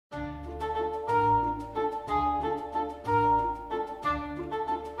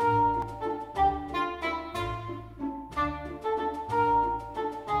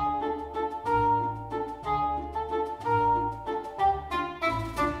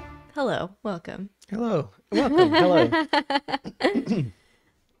hello, welcome. Hello. Welcome. Hello.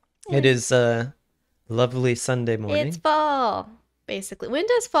 It is a lovely Sunday morning. It's fall, basically. When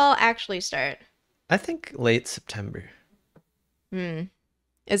does fall actually start? I think late September.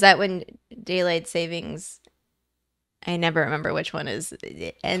 Is that when daylight savings? I never remember which one is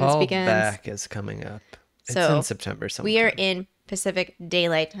it ends Fall begins. back is coming up. It's So, in September sometime. We are in Pacific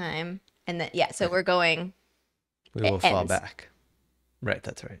Daylight Time, and then so we're going. We will it fall ends. back. Right,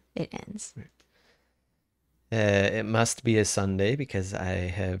 that's right. It ends. It must be a Sunday because I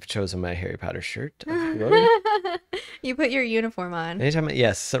have chosen my Harry Potter shirt. Of Rory. You put your uniform on.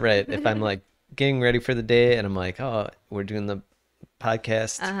 Yes, right. If I'm like getting ready for the day and I'm like, oh, we're doing the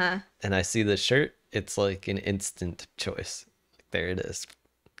podcast, and I see the shirt, it's like an instant choice. There it is.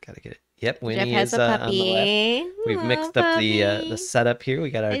 Gotta get it. Yep, Winnie Jeff has is a on the puppy. left. We've mixed up the setup here. We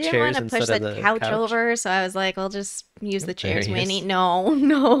got our I didn't chairs want to instead push of the the couch over, so I was like, I'll just use the There chairs, he Winnie. is. No,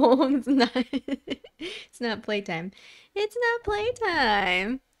 it's not. It's not playtime. It's not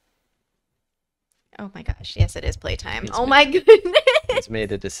playtime. Oh my gosh, yes, it is playtime. He's Oh my goodness. He's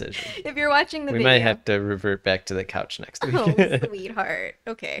made a decision. If you're watching the We video. might have to revert back to the couch next week. Oh, sweetheart.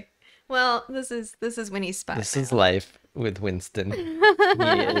 Okay. Well, this is Winnie's spot. This now. is life with Winston. He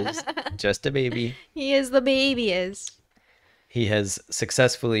is just a baby. He is the baby is. He has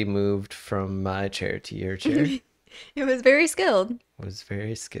successfully moved from my chair to your chair. It was very skilled. Was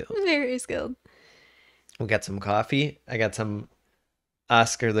very skilled. Very skilled. We got some coffee. I got some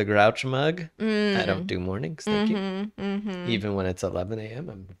Oscar the Grouch mug. I don't do mornings, thank you. Even when it's 11 a.m.,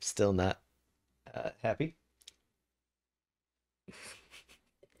 I'm still not happy.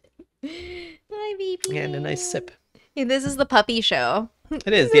 Hi, baby. And a nice sip. Hey, this is the puppy show.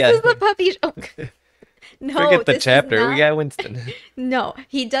 It is, This yeah. is the puppy show. No, Forget the this is chapter. We not- got Winston. No,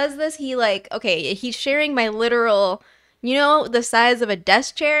 he does this. He's sharing my literal, the size of a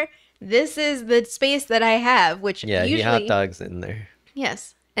desk chair. This is the space that I have, which Yeah, he usually, hot dogs in there.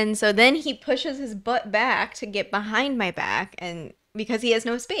 yes. And so then he pushes his butt back to get behind my back, and because he has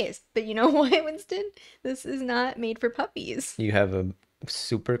no space. But you know what, Winston? This is not made for puppies. You have a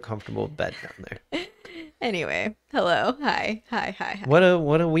super comfortable bed down there. Anyway, hello, hi. What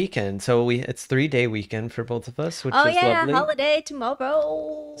a weekend. So it's 3-day weekend for both of us, which Oh is yeah, lovely. holiday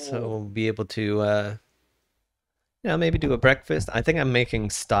tomorrow. So we'll be able to maybe do a breakfast. I think I'm making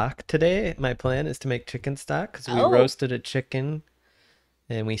stock today. My plan is to make chicken stock because we Oh. roasted a chicken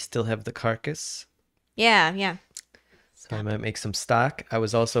and we still have the carcass. Yeah. So I might make some stock. I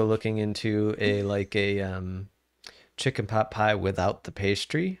was also looking into a chicken pot pie without the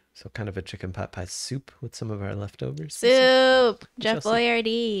pastry. So kind of a chicken pot pie soup with some of our leftovers. Soup, shall Jeff see.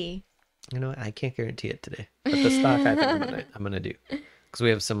 Boyardee. You know what? I can't guarantee it today. But the stock I think I'm gonna do. Because we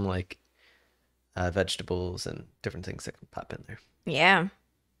have some vegetables and different things that can pop in there. Yeah.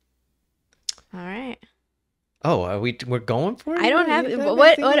 All right. Oh, we're going for it? I don't have You got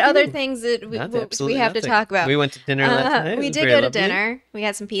what anything to other do? things that we Absolutely have to nothing. talk about. We went to dinner last night. It We was did very go to lovely. dinner. We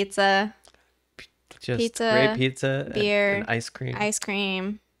had some pizza, Just Pizza, great pizza, beer, and ice cream. ice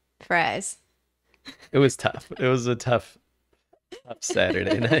cream, fries. It was tough. It was a tough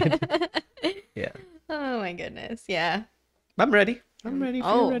Saturday night. Yeah. Oh my goodness. Yeah. I'm ready. I'm ready. If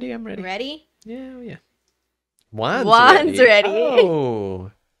Oh, you're ready, I'm ready. Ready? Yeah. Wand's Wand's ready.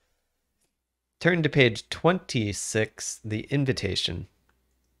 Oh. Turn to page 26, the invitation.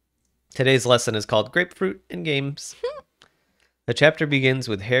 Today's lesson is called Grapefruit and Games. The chapter begins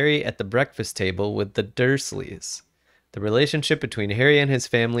with Harry at the breakfast table with the Dursleys. The relationship between Harry and his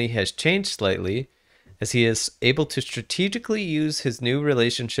family has changed slightly as he is able to strategically use his new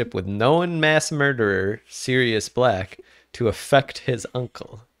relationship with known mass murderer Sirius Black to affect his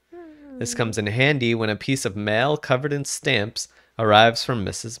uncle. This comes in handy when a piece of mail covered in stamps arrives from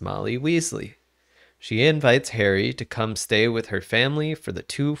Mrs. Molly Weasley. She invites Harry to come stay with her family for the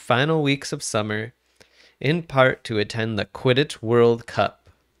 2 final weeks of summer, in part to attend the Quidditch World Cup.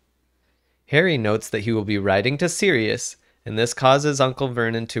 Harry notes that he will be writing to Sirius, and this causes Uncle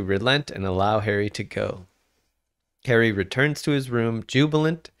Vernon to relent and allow Harry to go. Harry returns to his room,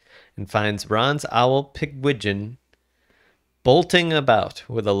 jubilant, and finds Ron's owl Pigwidgeon bolting about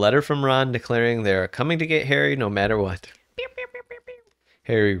with a letter from Ron declaring they are coming to get Harry no matter what.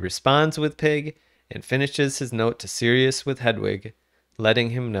 Harry responds with Pig and finishes his note to Sirius with Hedwig,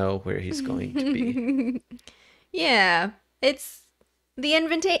 letting him know where he's going to be. Yeah. It's the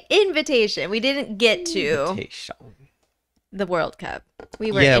invitation. We didn't get to Invitation. the World Cup.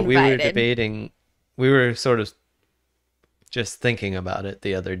 We were Yeah, invited. we were debating. We were sort of just thinking about it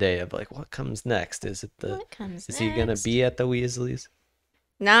the other day of like, what comes next? Is he gonna next? be at the Weasleys?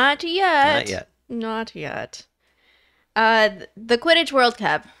 Not yet. Not yet. Not yet. The Quidditch World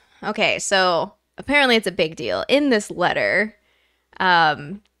Cup. Okay, so apparently it's a big deal. In this letter,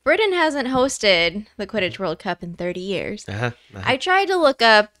 Britain hasn't hosted the Quidditch World Cup in 30 years. I tried to look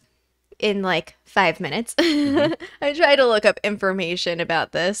up in like 5 minutes. I tried to look up information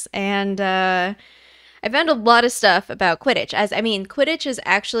about this, and I found a lot of stuff about Quidditch. Quidditch is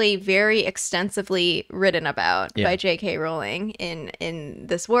actually very extensively written about by J.K. Rowling in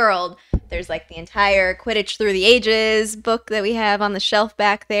this world. There's like the entire Quidditch Through the Ages book that we have on the shelf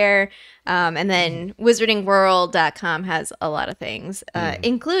back there. And then WizardingWorld.com has a lot of things,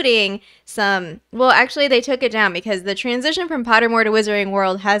 including some... Well, actually, they took it down because the transition from Pottermore to Wizarding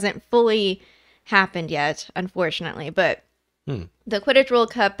World hasn't fully happened yet, unfortunately. But the Quidditch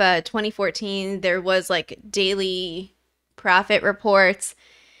World Cup 2014, there was like daily profit reports.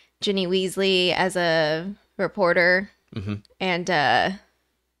 Ginny Weasley as a reporter. And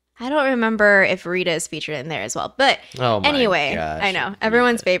I don't remember if Rita is featured in there as well. But anyway, gosh. I know.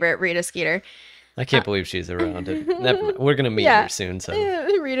 Everyone's favorite, Rita Skeeter. I can't believe she's around. We're going to meet her soon. So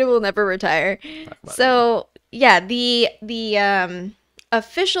Rita will never retire. So, the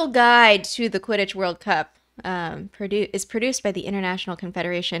official guide to the Quidditch World Cup is produced by the International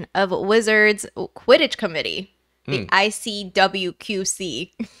Confederation of Wizards Quidditch Committee, the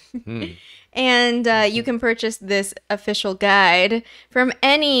ICWQC. And you can purchase this official guide from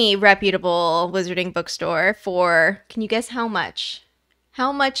any reputable wizarding bookstore for, can you guess how much?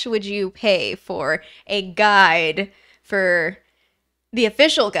 How much would you pay for a guide, for the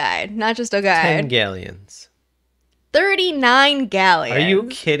official guide, not just a guide? 10 galleons. 39 galleons. Are you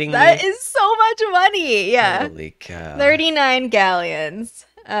kidding me? That is so much money. Yeah. Holy cow. 39 galleons.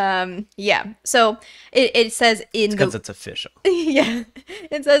 So it says because it's official. Yeah.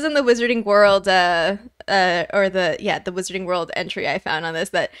 It says in the Wizarding World the Wizarding World entry I found on this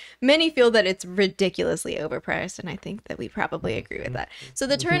that many feel that it's ridiculously overpriced, and I think that we probably agree with that. So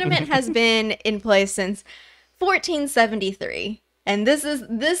the tournament has been in place since 1473. And this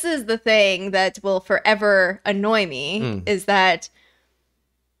is the thing that will forever annoy me, is that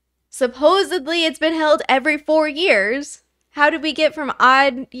supposedly it's been held every 4 years. How did we get from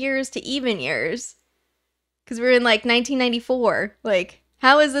odd years to even years? Because we're in like 1994. Like,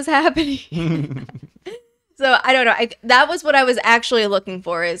 how is this happening? So I don't know. That was what I was actually looking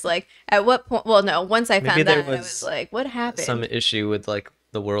for, is like, at what point? Well, no, once I found that, I was like, what happened? Some issue with like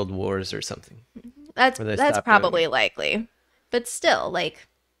the world wars or something. That's probably likely. But still, like,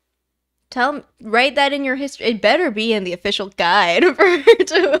 write that in your history. It better be in the official guide to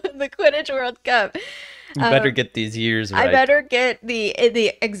the Quidditch World Cup. You better get these years right. I better get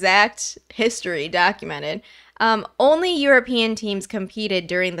the exact history documented. Only European teams competed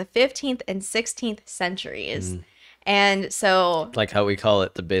during the 15th and 16th centuries. And so... Like how we call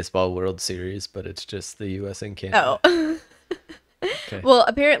it the Baseball World Series, but it's just the U.S. and Canada. Oh. Okay. Well,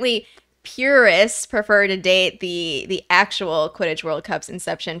 apparently... Purists prefer to date the actual Quidditch World Cup's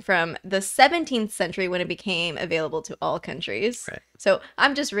inception from the 17th century, when it became available to all countries. Right. So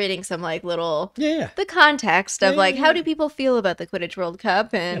I'm just reading some like little the context of like how do people feel about the Quidditch World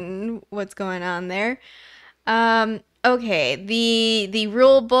Cup and what's going on there. Okay, the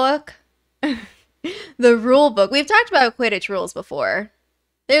rule book. The rule book. We've talked about Quidditch rules before.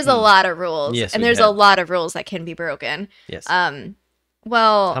 There's a lot of rules, and there's a lot of rules that can be broken. Yes.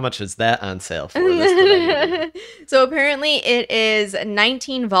 Well, how much is that on sale for? So apparently it is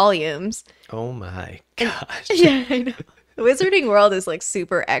 19 volumes. Oh my gosh. Yeah, I know. The Wizarding World is like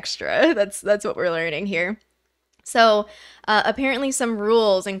super extra. That's what we're learning here. So apparently some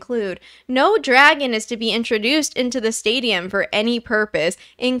rules include no dragon is to be introduced into the stadium for any purpose,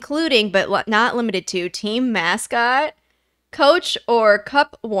 including but not limited to team mascot, coach or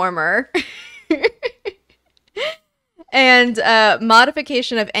cup warmer. And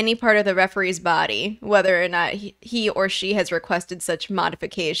modification of any part of the referee's body, whether or not he or she has requested such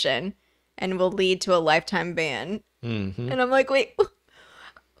modification, and will lead to a lifetime ban. And I'm like, wait,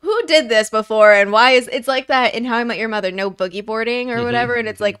 who did this before? And why is it's like that in How I Met Your Mother, no boogie boarding or whatever? And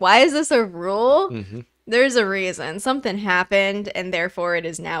it's like, why is this a rule? There's a reason. Something happened, and therefore it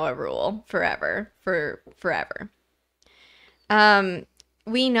is now a rule forever. Forever.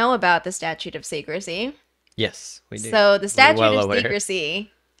 We know about the Statute of Secrecy. Yes, we do. So the Statute of Secrecy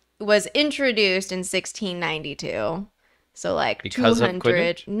was introduced in 1692. So like because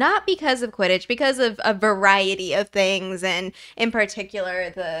 200, not because of Quidditch, because of a variety of things, and in particular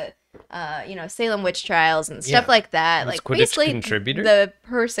the Salem witch trials and stuff like that. Was like Quidditch basically contributor? The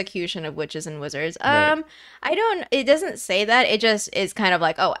persecution of witches and wizards. Right. It doesn't say that. It just is kind of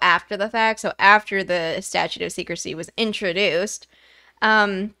like, after the fact. So after the Statute of Secrecy was introduced,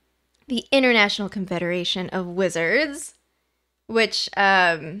 the International Confederation of Wizards, which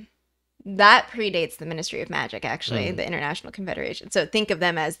that predates the Ministry of Magic, actually, the International Confederation. So think of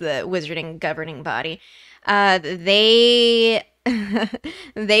them as the wizarding governing body. They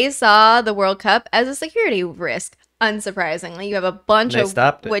they saw the World Cup as a security risk. Unsurprisingly, you have a bunch of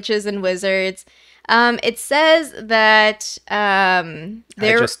witches and wizards. It says that I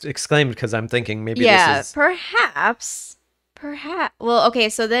just exclaimed because I'm thinking maybe this is perhaps. Well, okay,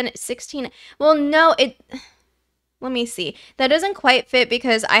 so then 16. Well, no, it. Let me see. That doesn't quite fit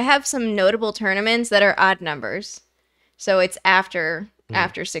because I have some notable tournaments that are odd numbers. So it's after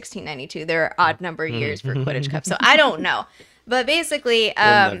 1692. There are odd number years for Quidditch Cup. So I don't know. But basically,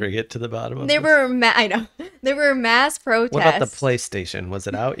 we'll never get to the bottom of this. I know. There were mass protests. What about the PlayStation? Was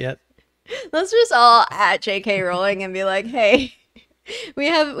it out yet? Let's just all at J.K. Rowling and be like, hey, we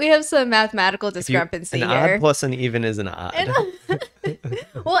have some mathematical discrepancy here. An odd plus an even is an odd.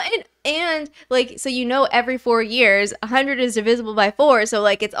 Well, and like, so every 4 years 100 is divisible by 4, so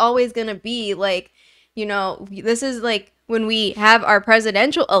like it's always gonna be like, this is like when we have our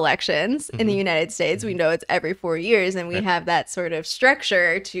presidential elections in the United States, we know it's every 4 years, and we have that sort of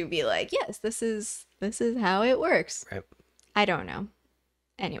structure to be like, yes, this is how it works. Right. I don't know.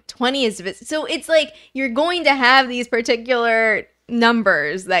 Anyway, 20 is divisible, so it's like you're going to have these particular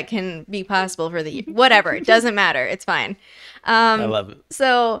numbers that can be possible for the year. Whatever, it doesn't matter. It's fine. I love it.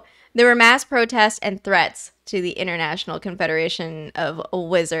 So there were mass protests and threats to the International Confederation of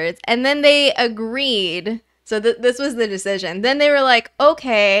Wizards, and then they agreed. So this was the decision. Then they were like,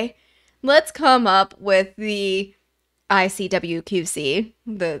 okay, let's come up with the ICWQC,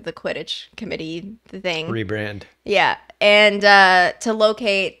 the Quidditch committee thing. Rebrand. Yeah, and to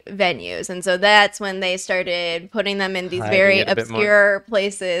locate venues. And so that's when they started putting them in these very obscure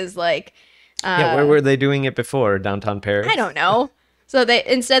places, like... where were they doing it before? Downtown Paris? I don't know. So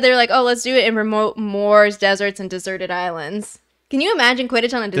they're like, oh, let's do it in remote moors, deserts, and deserted islands. Can you imagine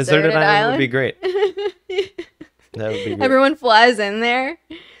Quidditch on a deserted island? Would be great. That would be great. Everyone flies in there.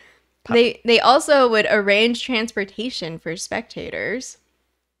 They also would arrange transportation for spectators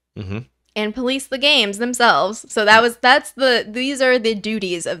and police the games themselves. So these are the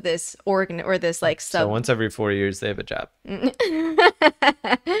duties of this organ or this like sub. So once every 4 years they have a job.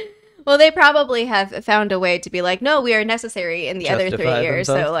 Well, they probably have found a way to be like, no, we are necessary in the other 3 years.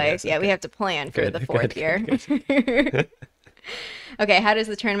 Themselves? So like, yes, we have to plan for the fourth year. Okay, how does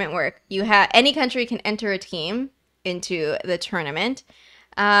the tournament work? Any country can enter a team into the tournament.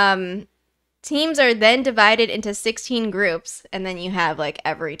 Teams are then divided into 16 groups, and then you have like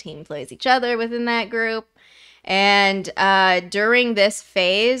every team plays each other within that group. And during this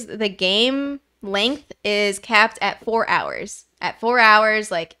phase, the game length is capped at 4 hours. At 4 hours,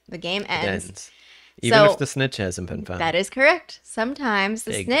 like, the game ends. Even if the snitch hasn't been found. That is correct. Sometimes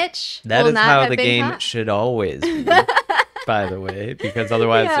the snitch will not have been caught. That is how the game should always be, by the way, because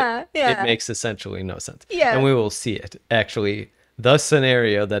otherwise it makes essentially no sense. Yeah. And we will see it. Actually, the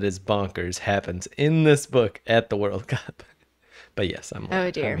scenario that is bonkers happens in this book at the World Cup. But yes, I'm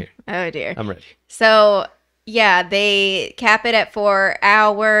here. Oh, dear. I'm ready. So, yeah, they cap it at 4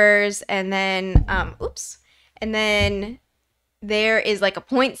 hours, and then, and then... there is like a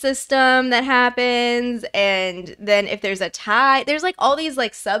point system that happens, and then if there's a tie, there's like all these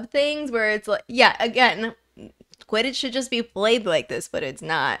like sub things where it's like, again, Quidditch should just be played like this, but it's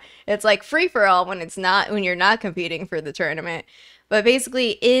not. It's like free for all when you're not competing for the tournament. But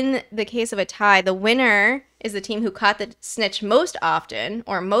basically, in the case of a tie, the winner is the team who caught the snitch most often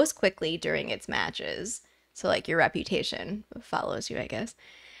or most quickly during its matches. So like your reputation follows you, I guess.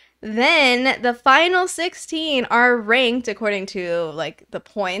 Then the final 16 are ranked according to like the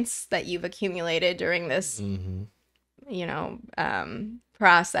points that you've accumulated during this,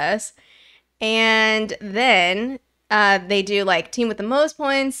 process. And then they do like team with the most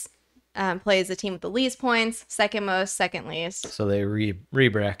points plays the team with the least points, second most, second least. So they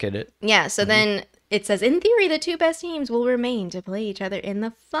re-bracket it. Yeah. So then it says, in theory, the two best teams will remain to play each other in the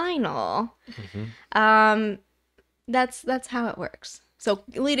final. That's how it works. So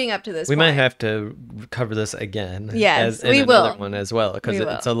leading up to this, we might have to cover this again. Yes, we will. Another one as well, because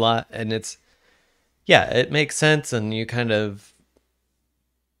it's a lot, and it makes sense, and you kind of,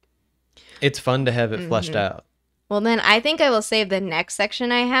 it's fun to have it fleshed out. Well, then I think I will save the next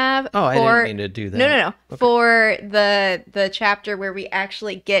section I have. Oh, I didn't mean to do that. No. Okay. For the chapter where we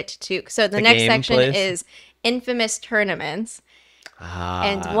actually get to. So the next section is infamous tournaments.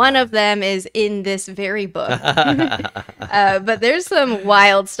 And one of them is in this very book. But there's some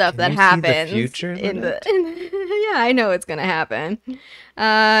wild stuff that happens. The future yeah, I know it's going to happen.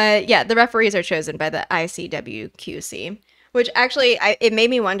 The referees are chosen by the ICWQC, which actually it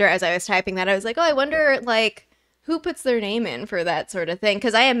made me wonder as I was typing that. I was like, oh, I wonder, like, who puts their name in for that sort of thing?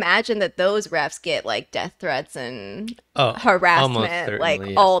 Because I imagine that those refs get like death threats and harassment like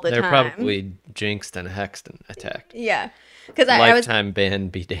all the time. They're probably jinxed and hexed and attacked. Yeah. Because lifetime ban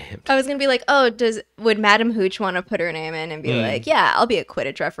be damned. I was gonna be like, oh, would Madam Hooch want to put her name in and be like, yeah, I'll be a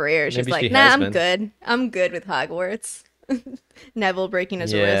Quidditch referee? Or she's like, nah, I'm good. I'm good with Hogwarts. Neville breaking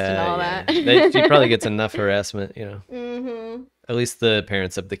his wrist and all that. She probably gets enough harassment, Mm-hmm. At least the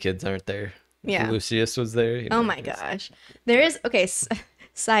parents of the kids aren't there. Yeah. If Lucius was there. Oh my gosh. There is, okay,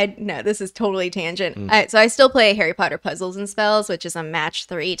 side note, this is totally tangent. So I still play Harry Potter Puzzles and Spells, which is a match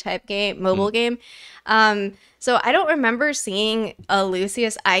 3 type game, mobile game. So I don't remember seeing a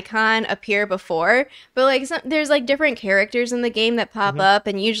Lucius icon appear before, but like there's like different characters in the game that pop up,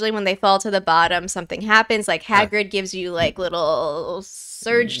 and usually when they fall to the bottom, something happens. Like Hagrid gives you like little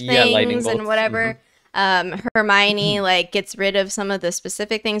surge things and whatever. Hermione like gets rid of some of the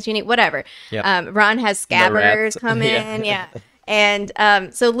specific things you need, whatever. Yep. Ron has scabbers come in. And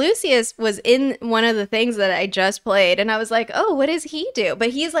so Lucius was in one of the things that I just played, and I was like, oh, what does he do?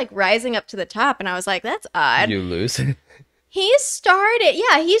 But he's like rising up to the top, and I was like, that's odd. You lose. He started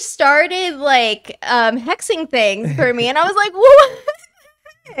like hexing things for me, and I was like, what?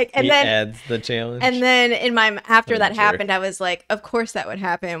 And then adds the challenge. And then after that happened, I was like, of course that would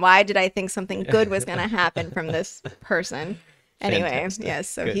happen. Why did I think something good was going to happen from this person? Anyway, Fantastic. Yes,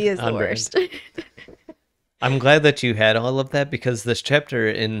 so good. He is the worst. I'm glad that you had all of that, because this chapter,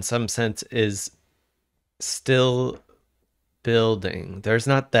 in some sense, is still building. There's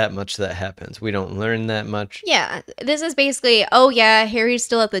not that much that happens. We don't learn that much. Yeah, this is basically, oh yeah, Harry's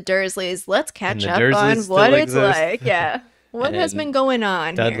still at the Dursleys. Let's catch up on what it's like. Yeah. What has been going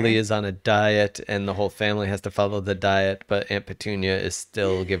on Dudley here? is on a diet, and the whole family has to follow the diet, but Aunt Petunia is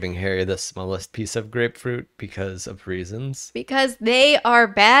still giving Harry the smallest piece of grapefruit because of reasons. Because they are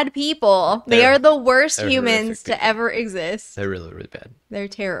bad people. They are the worst humans to ever exist. They're really, really bad. They're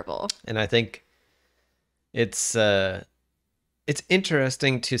terrible. And I think it's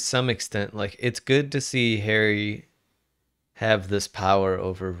interesting to some extent. Like, it's good to see Harry have this power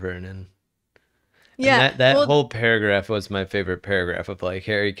over Vernon. Yeah, and that whole paragraph was my favorite paragraph, of like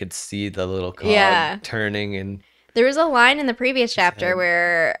Harry could see the little cog turning. And there was a line in the previous chapter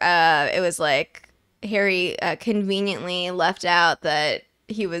where it was like Harry conveniently left out that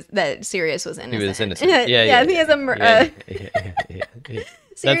Sirius was innocent. He was innocent. He has a murder.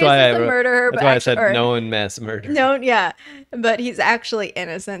 That's why I said no in mass murder. No, yeah, but he's actually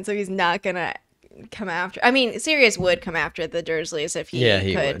innocent, so he's not gonna come after. I mean, Sirius would come after the Dursleys if he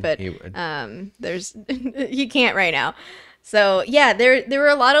could, but he would. He can't right now. So yeah, there were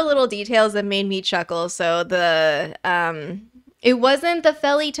a lot of little details that made me chuckle. So it wasn't the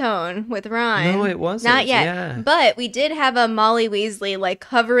Felly tone with Ron. No, it wasn't. Not yet. Yeah. But we did have a Molly Weasley like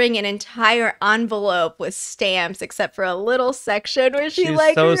covering an entire envelope with stamps, except for a little section where she's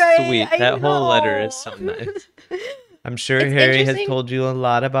like, so sweet. That whole letter is so nice. I'm sure Harry has told you a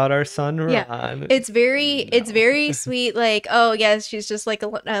lot about our son, Ron. Yeah, it's very sweet. Like, oh yes, she's just like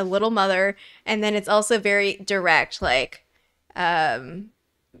a little mother, and then it's also very direct. Like, the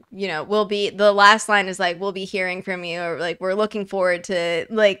last line is like, we'll be hearing from you, or like, we're looking forward to,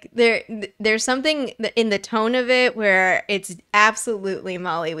 like, there's something in the tone of it where it's absolutely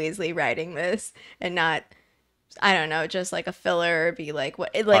Molly Weasley writing this, and not, I don't know, just like a filler, or be like,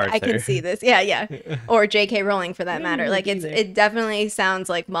 what, like, Arthur. I can see this. Yeah. Or J.K. Rowling for that matter. Like, it definitely sounds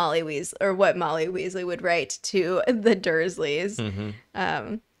like Molly Weasley, or what Molly Weasley would write to the Dursleys.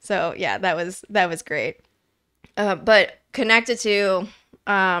 Mm-hmm. So yeah, that was great. But connected to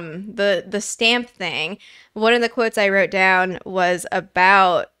the stamp thing, one of the quotes I wrote down was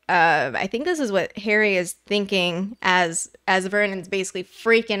about I think this is what Harry is thinking as Vernon's basically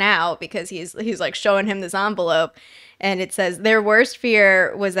freaking out because he's like showing him this envelope, and it says their worst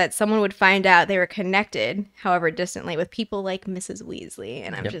fear was that someone would find out they were connected, however distantly, with people like Mrs. Weasley.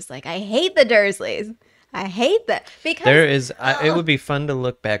 And I'm just like, I hate the Dursleys. I hate that, because there is it would be fun to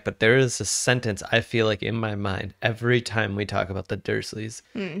look back, but there is a sentence I feel like in my mind every time we talk about the Dursleys.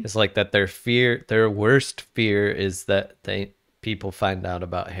 It's like that their worst fear is that people find out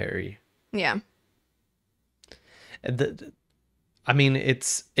about Harry. Yeah. I mean,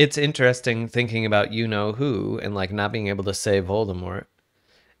 it's interesting thinking about who and like not being able to save Voldemort,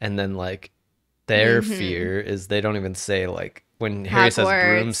 and then like their fear is they don't even say, like, when Harry says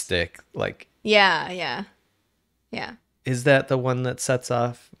broomstick, like. Yeah. Is that the one that sets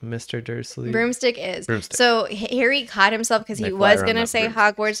off Mr. Dursley? Broomstick is. So Harry caught himself because he was going to say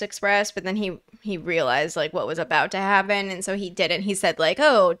Hogwarts Express, but then he realized like what was about to happen, and so he didn't. He said like,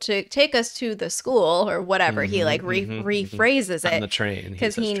 oh, to take us to the school or whatever. He like rephrases it on the train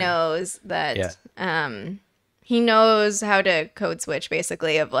because he knows that He knows how to code switch,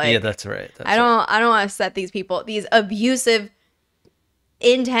 basically, of like, yeah, that's right. I don't want to set these people, these abusive,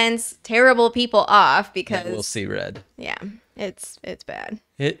 intense, terrible people off because we'll see red. Yeah, it's bad.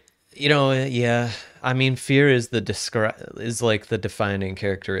 Yeah. I mean, fear is is like the defining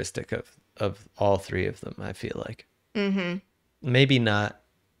characteristic of all three of them. I feel like. Mm-hmm. Maybe not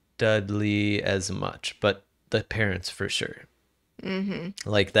Dudley as much, but the parents for sure. Mm-hmm.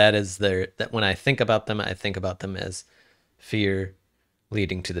 Like that when I think about them, I think about them as fear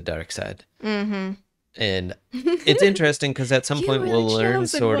leading to the dark side. Mm-hmm. And it's interesting because at some point we'll learn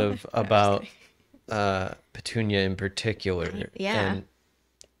sort of about Petunia in particular. Yeah. And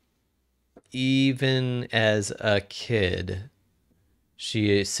even as a kid,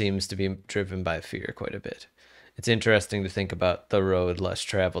 she seems to be driven by fear quite a bit. It's interesting to think about the road less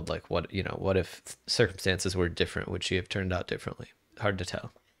traveled. Like what if circumstances were different? Would she have turned out differently? Hard to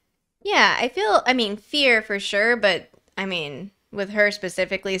tell. Yeah, I mean, fear for sure, but I mean, with her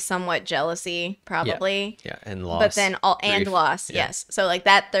specifically, somewhat jealousy, probably. Yeah, and loss. But then and loss, yeah. Yes. So like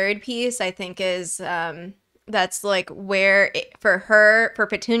that third piece, I think is that's like where for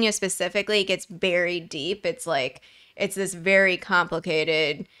Petunia specifically, it gets buried deep. It's like it's this very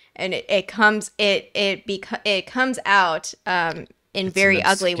complicated, and it comes out in very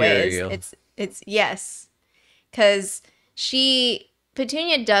ugly ways. It's yes, because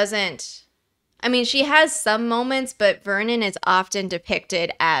Petunia doesn't. I mean, she has some moments, but Vernon is often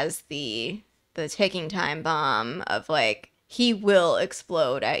depicted as the ticking time bomb of like he will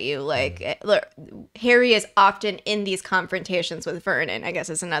explode at you. Like look, Harry is often in these confrontations with Vernon, I guess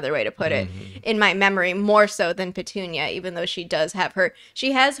is another way to put it, in my memory, more so than Petunia, even though she has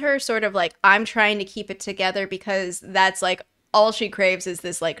her sort of like, I'm trying to keep it together because that's like all she craves is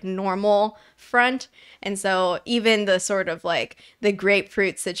this like normal front. And so even the sort of like the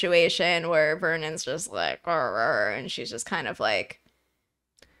grapefruit situation where Vernon's just like, and she's just kind of like,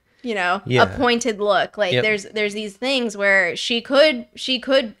 a pointed look. Like there's these things where she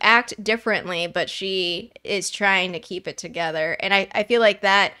could act differently, but she is trying to keep it together. And I feel like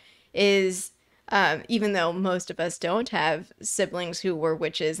that is, even though most of us don't have siblings who were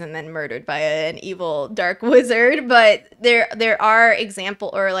witches and then murdered by an evil dark wizard, but there are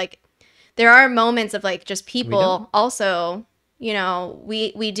there are moments of like just people also,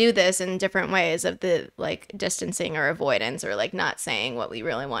 we do this in different ways of the like distancing or avoidance or like not saying what we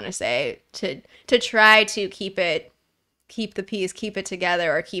really want to say to try to keep the peace, keep it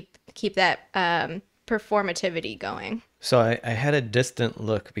together, or keep that performativity going. So I had a distant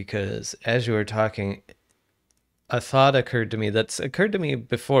look because as you were talking, a thought occurred to me that's occurred to me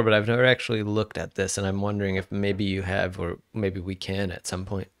before, but I've never actually looked at this, and I'm wondering if maybe you have, or maybe we can at some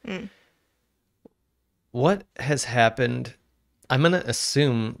point. What has happened? I'm going to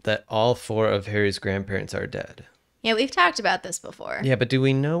assume that all four of Harry's grandparents are dead. Yeah, we've talked about this before. Yeah, but do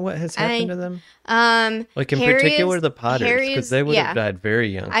we know what has happened to them? Like in particular the Potters, because they would have died very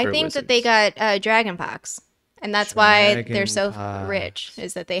young. I think that they got dragonpox, and that's why they're so rich.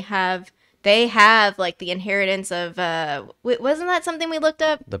 Is that they have like the inheritance of wasn't that something we looked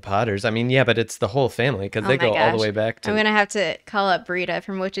up? The Potters. I mean, yeah, but it's the whole family because they go all the way back to. I'm gonna have to call up Brita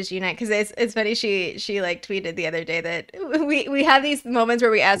from Witches Unite because it's funny. She like tweeted the other day that we have these moments where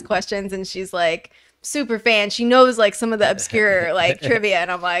we ask questions and she's like super fan. She knows like some of the obscure like trivia,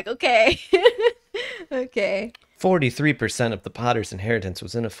 and I'm like, okay, okay. 43% of the Potters' inheritance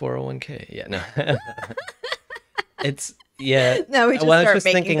was in a 401k. Yeah, no. It's yeah. No, we just well, start I was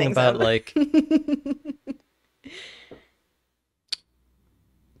just making thinking about like,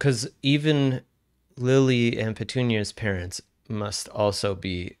 because even Lily and Petunia's parents must also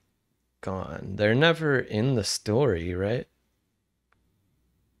be gone. They're never in the story, right?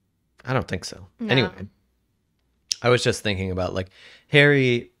 I don't think so. No. Anyway, I was just thinking about like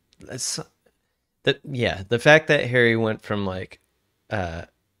Harry. The fact that Harry went from like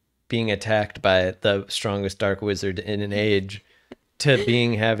being attacked by the strongest dark wizard in an age to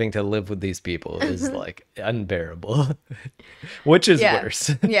having to live with these people is like unbearable. Which is worse?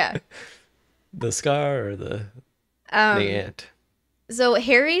 Yeah. The scar or the ant? So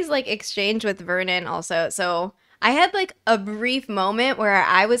Harry's like exchange with Vernon also. So I had like a brief moment where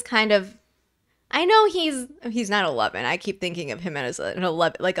I was kind of, I know he's not 11. I keep thinking of him as an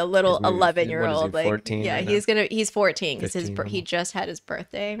 11, like a little 11-year-old. Like 14? Yeah, he's 14 because he just had his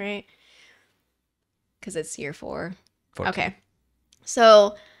birthday, right? Because it's year 4. 14. Okay,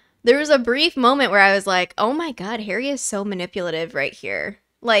 so there was a brief moment where I was like, oh my God, Harry is so manipulative right here.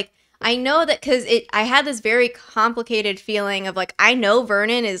 Like I know that because I had this very complicated feeling of like I know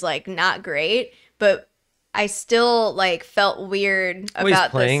Vernon is like not great, but I still like felt weird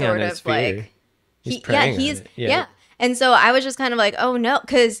about this sort of like. He's praying on it. Yeah. And so I was just kind of like, oh no,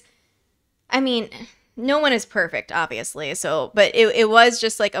 because I mean, no one is perfect, obviously. So, but it was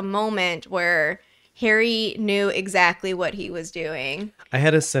just like a moment where Harry knew exactly what he was doing. I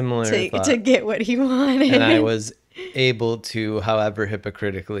had a similar thought. To get what he wanted. And I was able to, however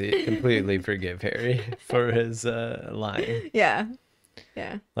hypocritically, completely forgive Harry for his lying. Yeah.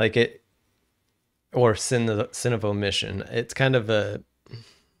 Yeah. Like it, or sin of omission. It's kind of a...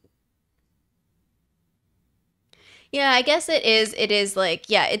 Yeah, I guess it is. It is like,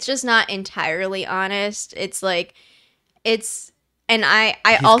 yeah, it's just not entirely honest. It's like, it's, and I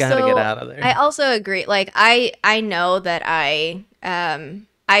He's also gotta get out of there. I also agree. Like, I know that I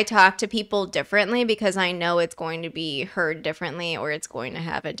talk to people differently because I know it's going to be heard differently or it's going to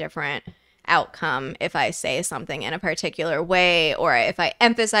have a different outcome if I say something in a particular way or if I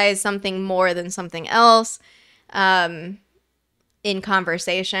emphasize something more than something else. In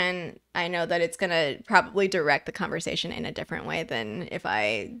conversation, I know that it's going to probably direct the conversation in a different way than if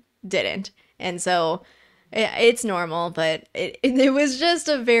I didn't. And so it's normal, but it was just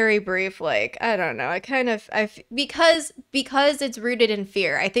a very brief, like, I don't know. Because it's rooted in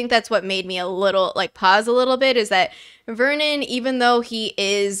fear. I think that's what made me a little, like, pause a little bit is that Vernon, even though he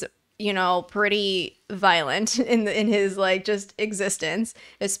is, you know, pretty violent in his, like, just existence,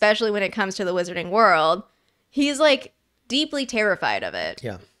 especially when it comes to the wizarding world, he's, like, deeply terrified of it.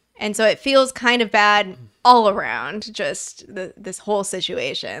 Yeah. And so it feels kind of bad all around, just this whole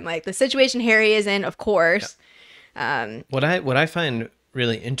situation. Like the situation Harry is in, of course. Yeah. What I find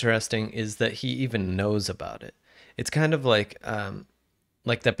really interesting is that he even knows about it. It's kind of like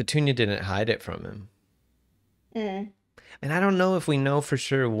that Petunia didn't hide it from him. Mm. And I don't know if we know for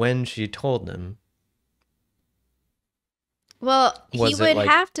sure when she told him. Well, he would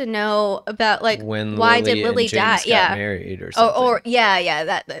have to know about, like, when why did Lily die? Got married or something. Or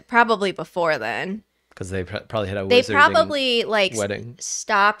that probably before then. Because they probably had a They probably, like, wedding.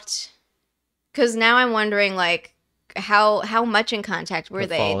 Stopped. Because now I'm wondering, like, how much in contact were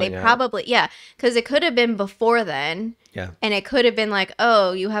they? They probably, because it could have been before then. Yeah. And it could have been like,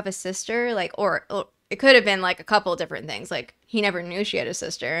 oh, you have a sister? Like, or it could have been, like, a couple different things. Like, he never knew she had a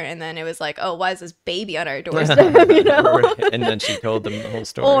sister. And then it was like, oh, why is this baby on our doorstep? You know? Right. And then she told them the whole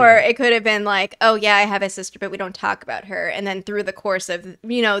story. Or it could have been like, oh, yeah, I have a sister, but we don't talk about her. And then through the course of,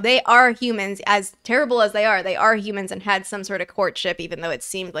 you know, they are humans, as terrible as they are humans and had some sort of courtship, even though it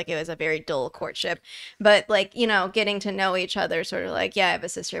seemed like it was a very dull courtship. But, like, you know, getting to know each other, sort of like, yeah, I have a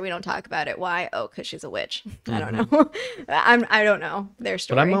sister. We don't talk about it. Why? Oh, because she's a witch. I don't know. I don't know their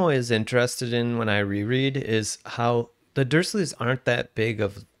story. What I'm always interested in when I reread is how the Dursleys aren't that big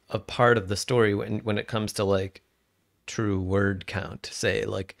of a part of the story when it comes to, like, true word count, say,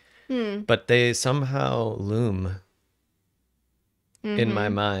 like, but they somehow loom in my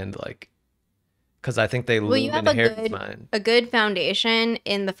mind, like, because I think they loom in Harry's mind. A good foundation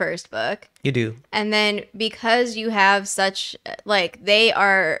in the first book. You do. And then because you have such, like, they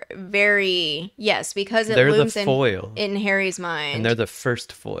are very, because it looms in Harry's mind. And they're the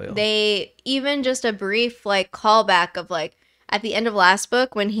first foil. They, even just a brief, like, callback of, like, at the end of last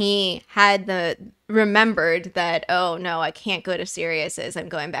book when he had remembered that, oh no, I can't go to Sirius's, I'm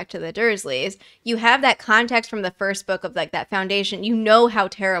going back to the Dursleys. You have that context from the first book of, like, that foundation. You know how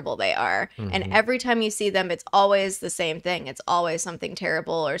terrible they are. And every time you see them, it's always the same thing. It's always something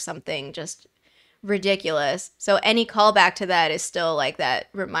terrible or something just ridiculous. So any callback to that is still, like, that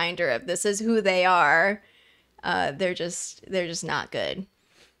reminder of this is who they are. They're just not good.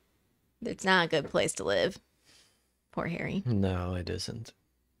 It's not a good place to live. Poor Harry. No, it isn't.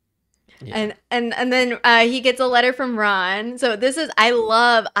 Yeah. And then he gets a letter from Ron. So this is, I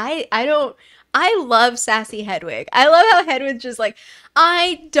love sassy Hedwig. I love how Hedwig's just like,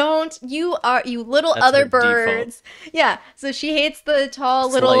 you little That's other her birds. default. Yeah. So she hates the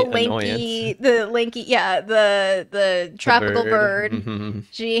tall, little, lanky, the tropical bird. Mm-hmm.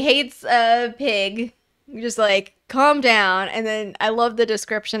 She hates a pig. Just like, calm down. And then I love the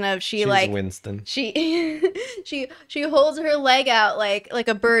description of she's like Winston. She holds her leg out like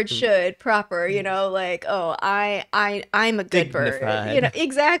a bird should, proper, you know, like, oh, I'm a good Dignified. bird. You know,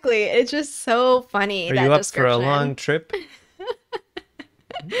 exactly. It's just so funny. Are you up for a long trip?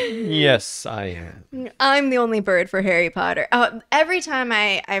 Yes, I am. I'm the only bird for Harry Potter. Every time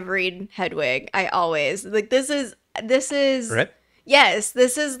I read Hedwig, I always like this is Right? Yes,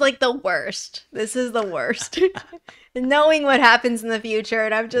 this is like the worst. This is the worst. Knowing what happens in the future,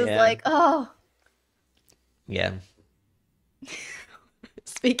 and I'm just like, oh. Yeah.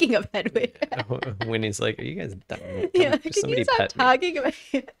 Speaking of Hedwig. When he's like, are you guys dumb? Yeah, Just can you stop talking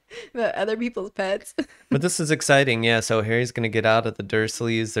about other people's pets? But this is exciting. Yeah, so Harry's going to get out of the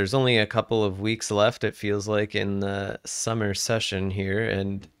Dursleys. There's only a couple of weeks left, it feels like, in the summer session here.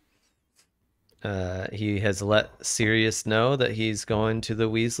 And he has let Sirius know that he's going to the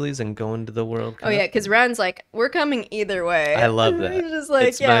Weasleys and going to the World Cup. Oh, yeah, because Ron's like, we're coming either way. I love that. He's just like,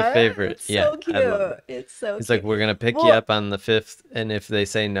 it's my favorite. It's so cute. It's so He's cute. like, we're going to pick you up on the 5th. And if they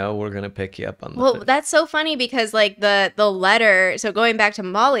say no, we're going to pick you up on the 5th. Well, that's so funny because, like, the letter, so going back to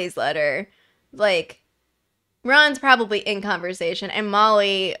Molly's letter, like, Ron's probably in conversation. And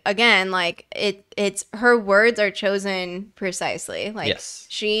Molly, again, like, it's her words are chosen precisely. Like, yes.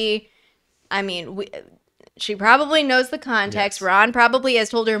 she probably knows the context. Yes. Ron probably has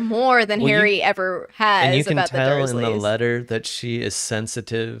told her more than Harry ever has. And you can about tell the in the letter that she is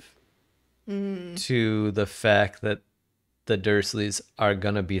sensitive to the fact that the Dursleys are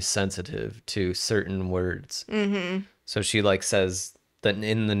gonna be sensitive to certain words. Mm-hmm. So she like says that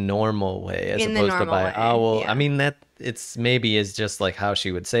in the normal way, as opposed to by owl. Yeah. I mean that it's maybe is just like how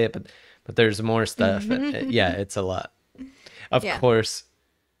she would say it, but there's more stuff. Yeah, it's a lot. Of course.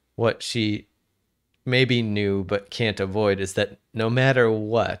 What she maybe knew but can't avoid is that no matter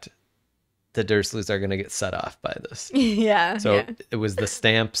what, the Dursleys are going to get set off by this. Yeah. So it was the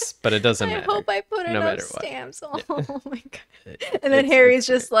stamps, but it doesn't matter. I hope I put enough stamps. Oh my God. And then Harry's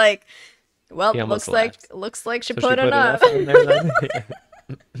just like, well, looks like she put enough. In there,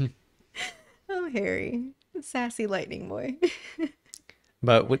 then? Oh, Harry. Sassy lightning boy.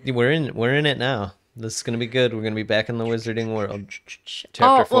 But we're in it now. This is going to be good. We're going to be back in the wizarding world.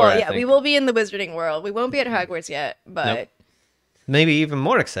 Chapter 4, well, yeah, we will be in the wizarding world. We won't be at Hogwarts yet, but... Nope. Maybe even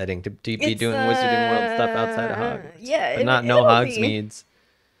more exciting to be doing wizarding world stuff outside of Hogwarts. Yeah. But not no Hogsmeades.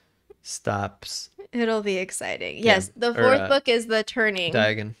 Stops. It'll be exciting. Yes, the fourth book is the turning.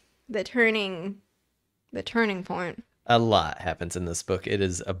 Diagon. The turning point. A lot happens in this book. It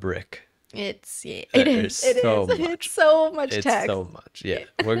is a brick. It is so much. It's so much text. It's so much. Yeah.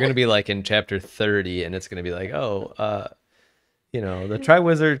 We're going to be like in chapter 30 and it's going to be like, the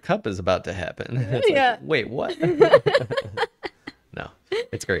Triwizard Cup is about to happen. It's like, wait, what? No,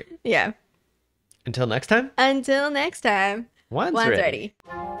 it's great. Yeah. Until next time. Wands ready.